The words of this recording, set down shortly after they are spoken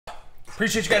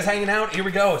Appreciate you guys hanging out. Here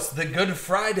we go. It's the Good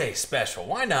Friday special.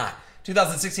 Why not?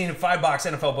 2016 5-box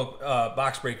NFL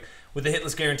box break with the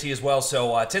hitless guarantee as well. So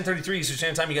 10:33 Eastern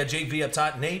Standard Time. You got Jake V up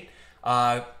top, Nate,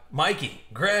 Mikey,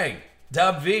 Greg,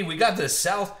 Dub V. We got the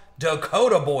South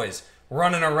Dakota boys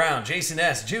running around. Jason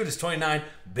S, Judas 29,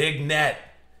 Big Net.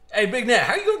 Hey, Big Net,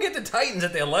 how you gonna get the Titans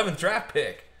at the 11th draft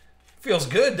pick? Feels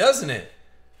good, doesn't it?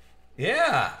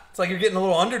 Yeah, it's like you're getting a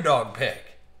little underdog pick.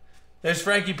 There's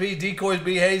Frankie P, Decoys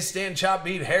B, Hayes, Stan Chop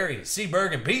Beat, Harry, C.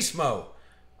 Bergen, Beast Mode.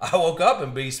 I woke up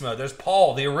in Beast Mode. There's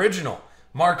Paul, the original,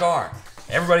 Mark R.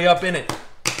 Everybody up in it.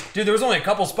 Dude, there was only a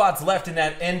couple spots left in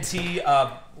that NT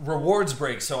rewards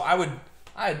break, so I'd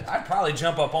probably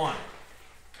jump up on it.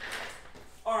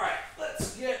 All right,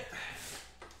 let's get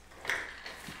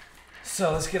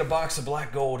a box of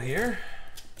black gold here.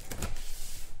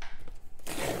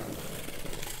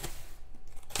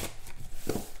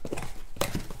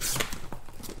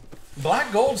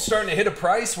 Black gold's starting to hit a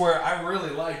price where I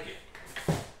really like it.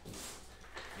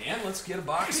 And let's get a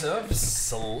box of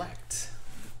Select.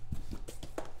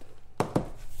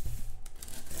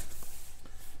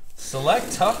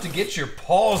 Select, tough to get your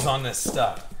paws on this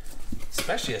stuff.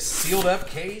 Especially a sealed up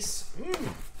case.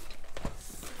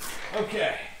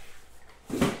 Okay.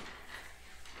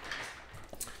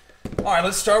 All right,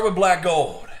 let's start with black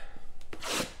gold.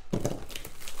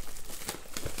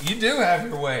 You do have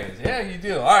your ways. Yeah, you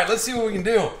do. All right, let's see what we can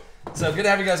do. So good to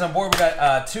have you guys on board. We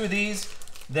got 2 of these,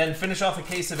 then finish off a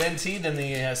case of NT, then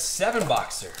the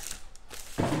 7-boxer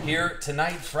here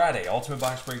tonight, Friday,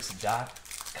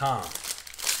 ultimateboxbreaks.com.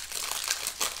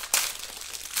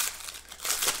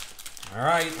 All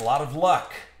right, a lot of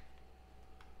luck.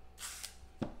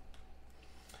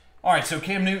 All right, so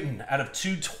Cam Newton out of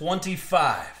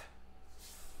 225.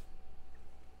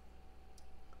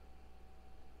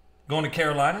 Going to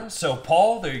Carolina. So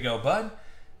Paul, there you go, bud.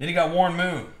 Then you got Warren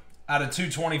Moon out of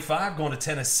 225 going to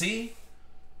Tennessee.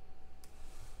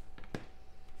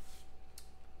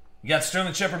 You got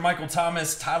Sterling Shepard, Michael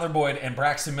Thomas, Tyler Boyd, and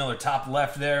Braxton Miller top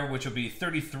left there, which will be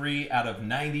 33 out of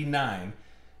 99.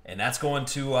 And that's going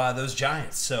to those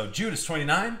Giants. So Judas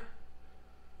 29.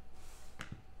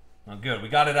 Oh, good. We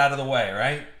got it out of the way,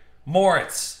 right?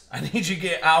 Moritz, I need you to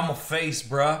get out of my face,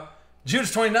 bruh.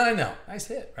 Judas 29 though. Nice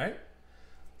hit, right?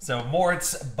 So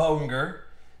Moritz Bonger,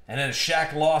 and then a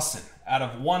Shaq Lawson out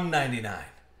of 199.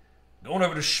 Going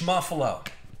over to Schmuffalo.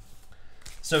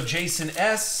 So Jason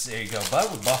S, there you go,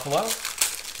 bud, with Buffalo.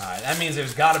 All right, that means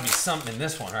there's got to be something in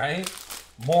this one, right?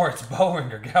 Moritz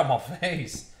Bonger, get out of my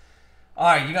face. All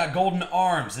right, you got Golden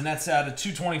Arms, and that's out of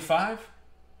 225.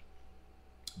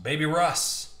 Baby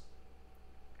Russ.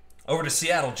 Over to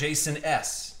Seattle, Jason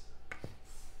S.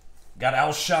 Got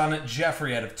Alshon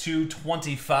Jeffrey out of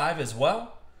 225 as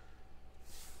well.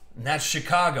 And that's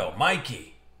Chicago.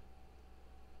 Mikey.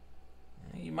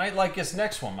 You might like this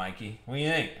next one, Mikey. What do you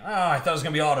think? Oh, I thought it was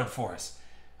going to be autoed for us.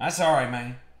 That's all right,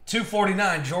 man.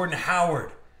 249, Jordan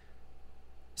Howard.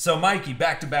 So, Mikey,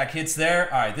 back-to-back hits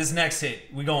there. All right, this next hit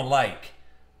we going to like.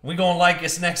 We going to like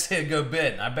this next hit a good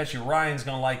bit. And I bet you Ryan's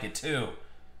going to like it, too.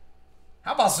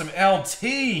 How about some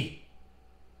LT?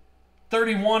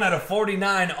 31 out of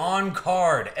 49 on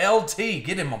card. LT,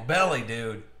 get in my belly,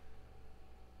 dude.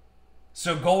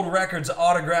 So Gold Records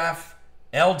autograph,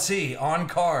 LT on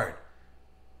card.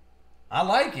 I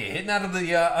like it. Hitting out of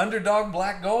the underdog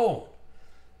black gold.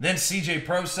 Then CJ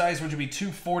Pro Size, which would be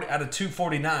 240 out of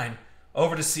 249,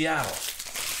 over to Seattle.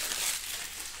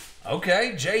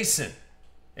 Okay, Jason.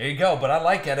 There you go, but I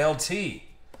like that LT.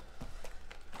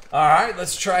 All right,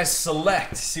 let's try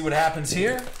Select. See what happens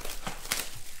here.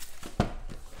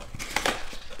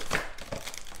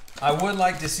 I would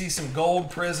like to see some gold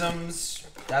prisms.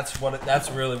 That's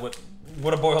really what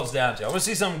it boils down to. I want to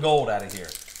see some gold out of here.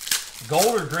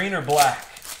 Gold or green or black.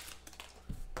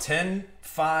 10,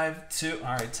 5, 2.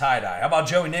 All right, tie-dye. How about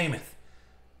Joey Namath?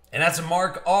 And that's a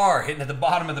Mark R hitting at the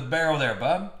bottom of the barrel there,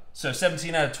 bub. So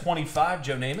 17 out of 25,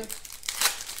 Joe Namath.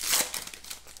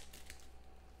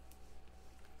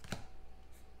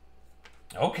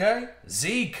 Okay.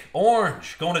 Zeke,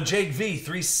 orange, going to Jake V,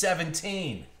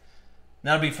 317.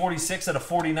 That'll be 46 out of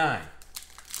 49.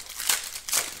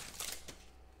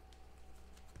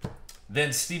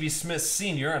 Then Stevie Smith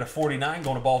Sr. out of 49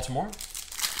 going to Baltimore.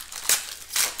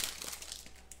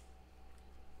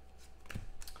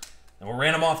 And we'll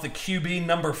random off the QB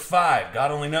number 5.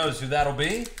 God only knows who that'll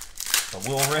be, but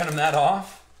we'll random that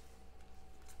off.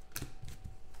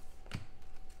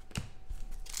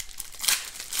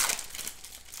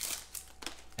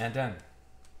 And then,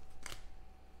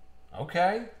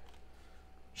 okay.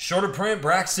 Shorter print,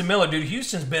 Braxton Miller. Dude,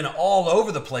 Houston's been all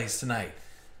over the place tonight.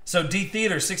 So D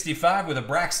Theater 65 with a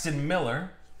Braxton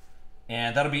Miller.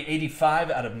 And that'll be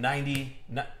 85 out of 90.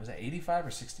 Was that 85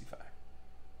 or 65?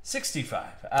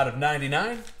 65 out of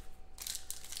 99.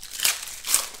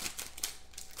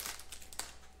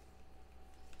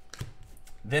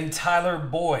 Then Tyler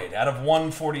Boyd out of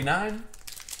 149.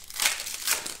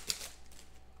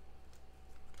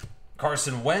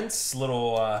 Carson Wentz,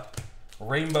 little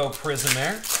rainbow prism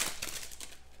there.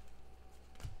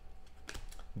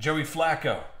 Joey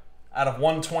Flacco out of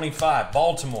 125,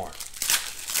 Baltimore.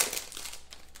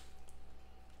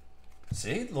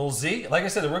 See, little Z. Like I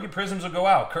said, the rookie prisms will go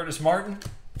out. Curtis Martin.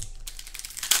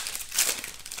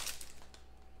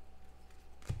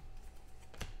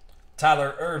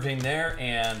 Tyler Irving there.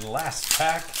 And last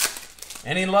pack,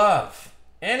 any love?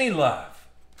 Any love?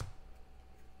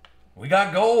 We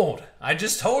got gold. I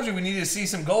just told you we needed to see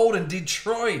some gold in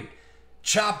Detroit.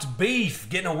 Chopped beef.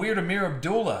 Getting a weird Amir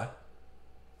Abdullah.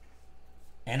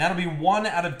 And that'll be 1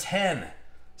 out of 10.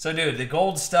 So, dude, the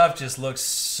gold stuff just looks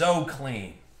so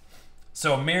clean.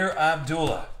 So, Amir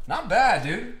Abdullah. Not bad,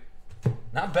 dude.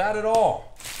 Not bad at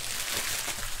all.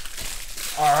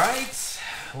 All right.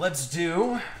 Let's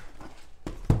do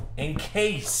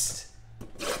encased.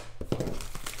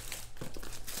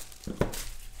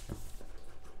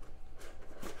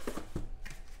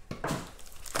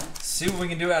 See what we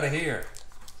can do out of here.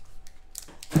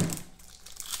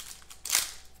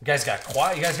 You guys got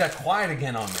quiet. You guys got quiet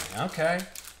again on me. Okay.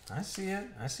 I see it.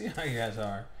 I see how you guys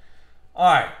are.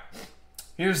 All right.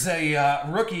 Here's a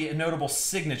rookie notable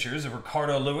signatures of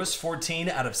Ricardo Lewis, 14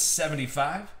 out of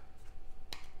 75.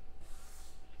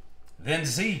 Then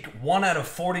Zeke, 1 out of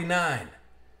 49.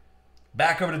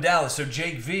 Back over to Dallas. So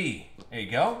Jake V. There you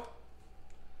go.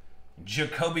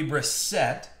 Jacoby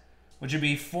Brissett, which would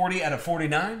be 40 out of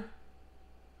 49.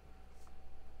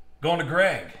 Going to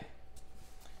Greg.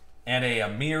 And a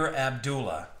Amir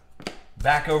Abdullah.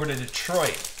 Back over to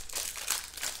Detroit.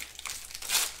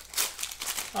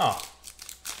 Oh.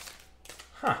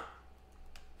 Huh.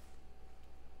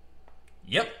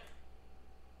 Yep.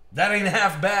 That ain't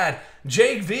half bad.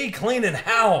 Jake V cleaning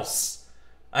house.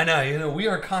 I know, you know, we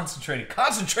are concentrating.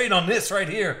 Concentrate on this right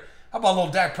here. How about a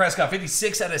little Dak Prescott?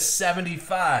 56 out of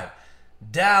 75.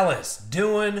 Dallas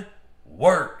doing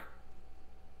work.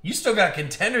 You still got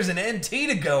contenders and NT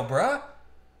to go, bruh.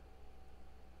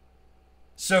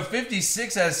 So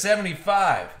 56 out of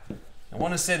 75. I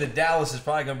want to say that Dallas is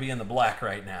probably going to be in the black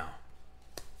right now.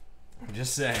 I'm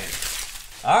just saying.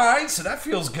 All right, so that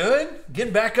feels good.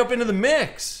 Getting back up into the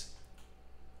mix.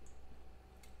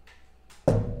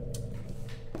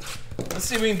 Let's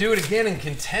see if we can do it again in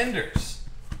contenders.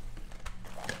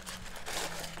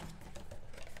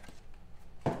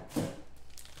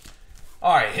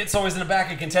 All right, hits always in the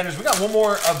back of contenders. We got one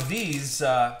more of these,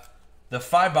 the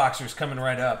 5-boxers coming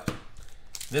right up.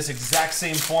 This exact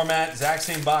same format, exact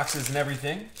same boxes and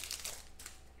everything.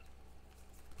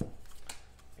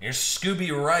 Here's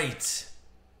Scooby Wright.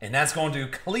 And that's going to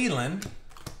Cleveland.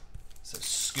 So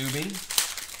Scooby.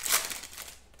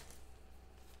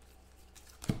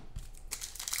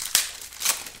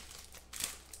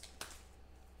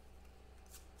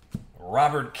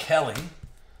 Robert Kelly.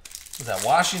 Was that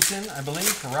Washington, I believe,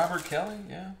 for Robert Kelly?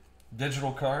 Yeah.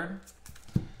 Digital card.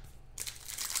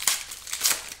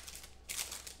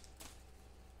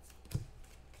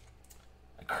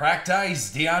 Cracked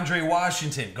ice, DeAndre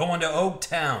Washington going to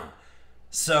Oaktown.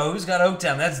 So who's got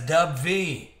Oaktown? That's Dub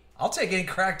V. I'll take any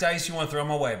cracked ice you want to throw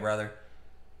my way, brother.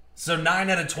 So 9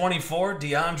 out of 24,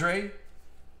 DeAndre.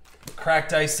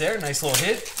 Cracked ice there, nice little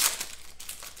hit.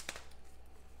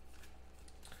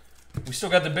 We still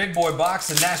got the big boy box,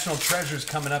 the National Treasures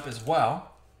coming up as well.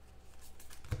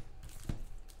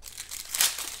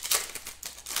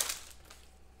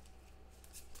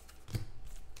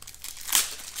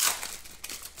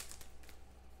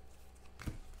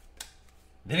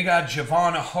 Then you got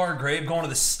Javon Hargrave going to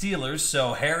the Steelers.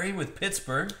 So Harry with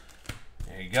Pittsburgh.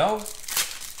 There you go.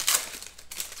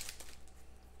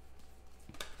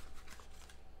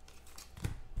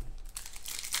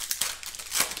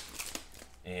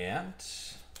 And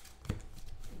this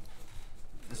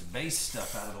base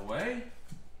stuff out of the way.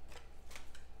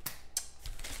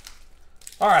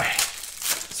 All right.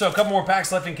 So a couple more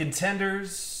packs left in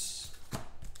contenders.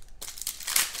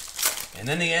 And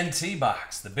then the NT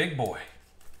box, the big boy.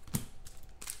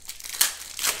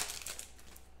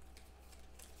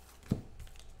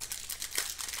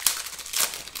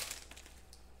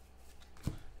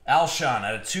 Alshon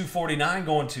at a 249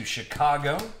 going to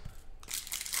Chicago.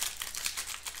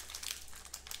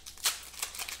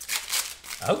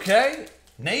 Okay.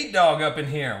 Nate Dog up in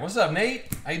here. What's up, Nate?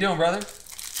 How you doing, brother?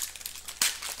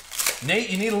 Nate,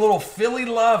 you need a little Philly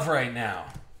love right now.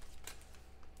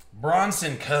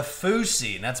 Bronson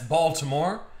Kafusi, and that's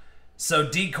Baltimore. So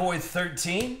Decoy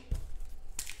 13.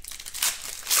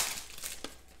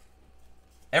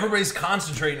 Everybody's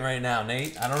concentrating right now,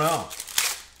 Nate. I don't know.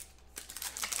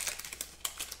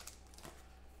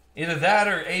 Either that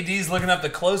or AD's looking up the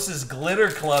closest glitter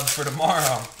club for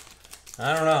tomorrow.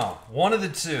 I don't know. One of the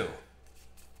two.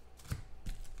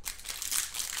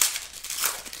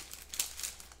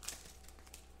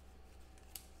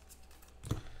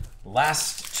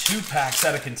 Last 2 packs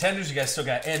out of contenders. You guys still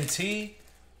got NT.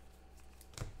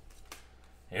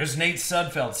 Here's Nate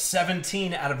Sudfeld,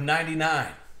 17 out of 99.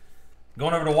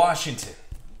 Going over to Washington.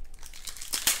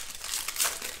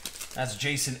 That's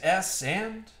Jason S.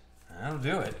 And that'll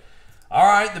do it. All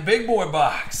right, the big boy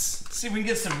box. Let's see if we can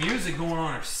get some music going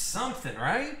on or something,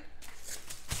 right?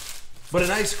 But a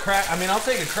nice crack. I mean, I'll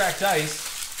take a cracked ice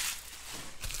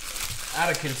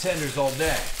out of contenders all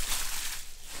day.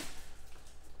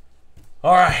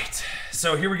 All right,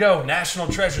 so here we go. National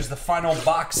Treasures, the final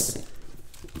box.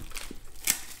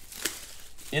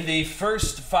 In the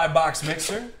first 5-box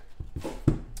mixer.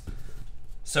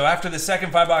 So after the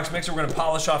second 5-box mixer, we're going to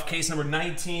polish off case number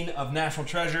 19 of National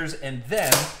Treasures, and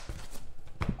then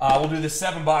we'll do the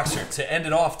 7-boxer to end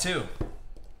it off too.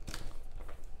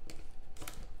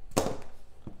 All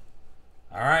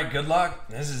right, good luck.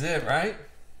 This is it, right?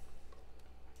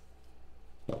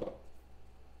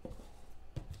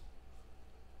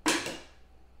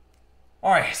 All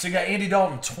right, so you got Andy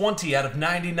Dalton, 20 out of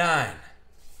 99.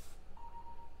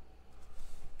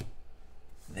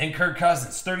 Then Kirk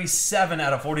Cousins, 37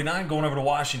 out of 49, going over to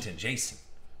Washington. Jason.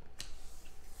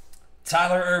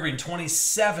 Tyler Irving,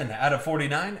 27 out of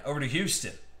 49, over to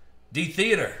Houston. D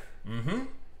Theater.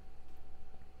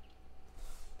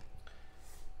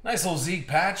 Nice little Zeke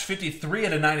patch, 53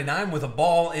 out of 99 with a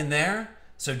ball in there.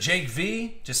 So Jake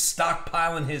V just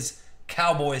stockpiling his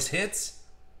Cowboys hits.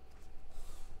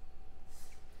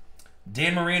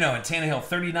 Dan Marino and Tannehill,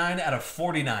 39 out of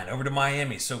 49, over to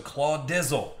Miami. So Claude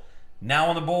Dizzle now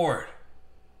on the board.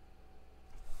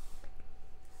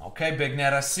 Okay, Big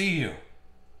Net, I see you.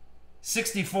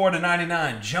 64 to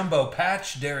 99, jumbo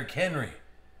patch, Derrick Henry.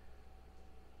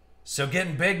 So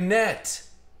getting Big Net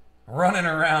running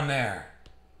around there.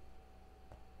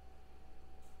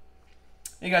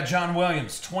 You got John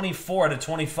Williams, 24 out of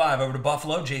 25, over to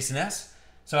Buffalo, Jason S.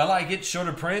 So I like it,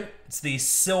 shorter print. It's the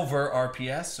silver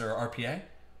RPS or RPA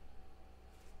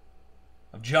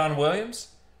of John Williams.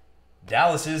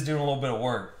 Dallas is doing a little bit of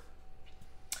work.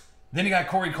 Then you got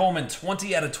Corey Coleman,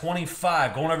 20 out of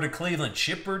 25, going over to Cleveland.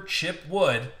 Chipper Chip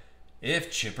would,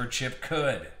 if Chipper Chip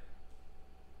could.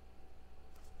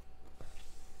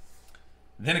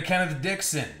 Then a Kenneth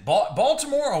Dixon.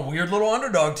 Baltimore, a weird little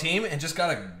underdog team, and just got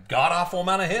a god-awful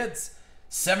amount of hits.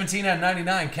 17 out of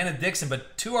 99, Kenneth Dixon,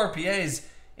 but 2 RPAs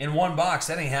in 1 box.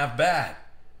 That ain't half bad.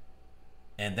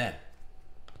 And then,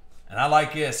 and I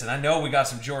like this, and I know we got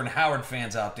some Jordan Howard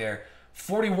fans out there.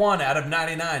 41 out of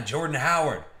 99, Jordan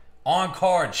Howard. On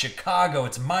card, Chicago,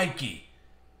 it's Mikey.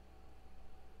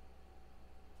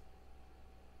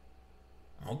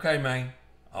 Okay, man.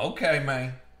 Okay,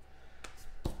 man.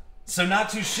 So not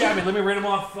too shabby. Let me read them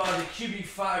off the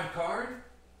QB5 card.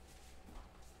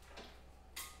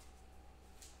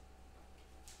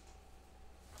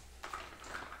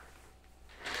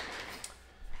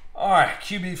 All right,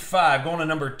 QB5 going to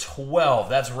number 12.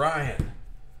 That's Ryan.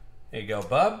 There you go,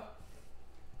 bub.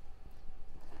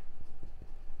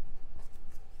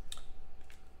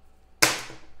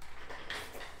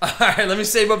 All right, let me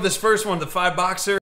save up this first one, the 5-boxer.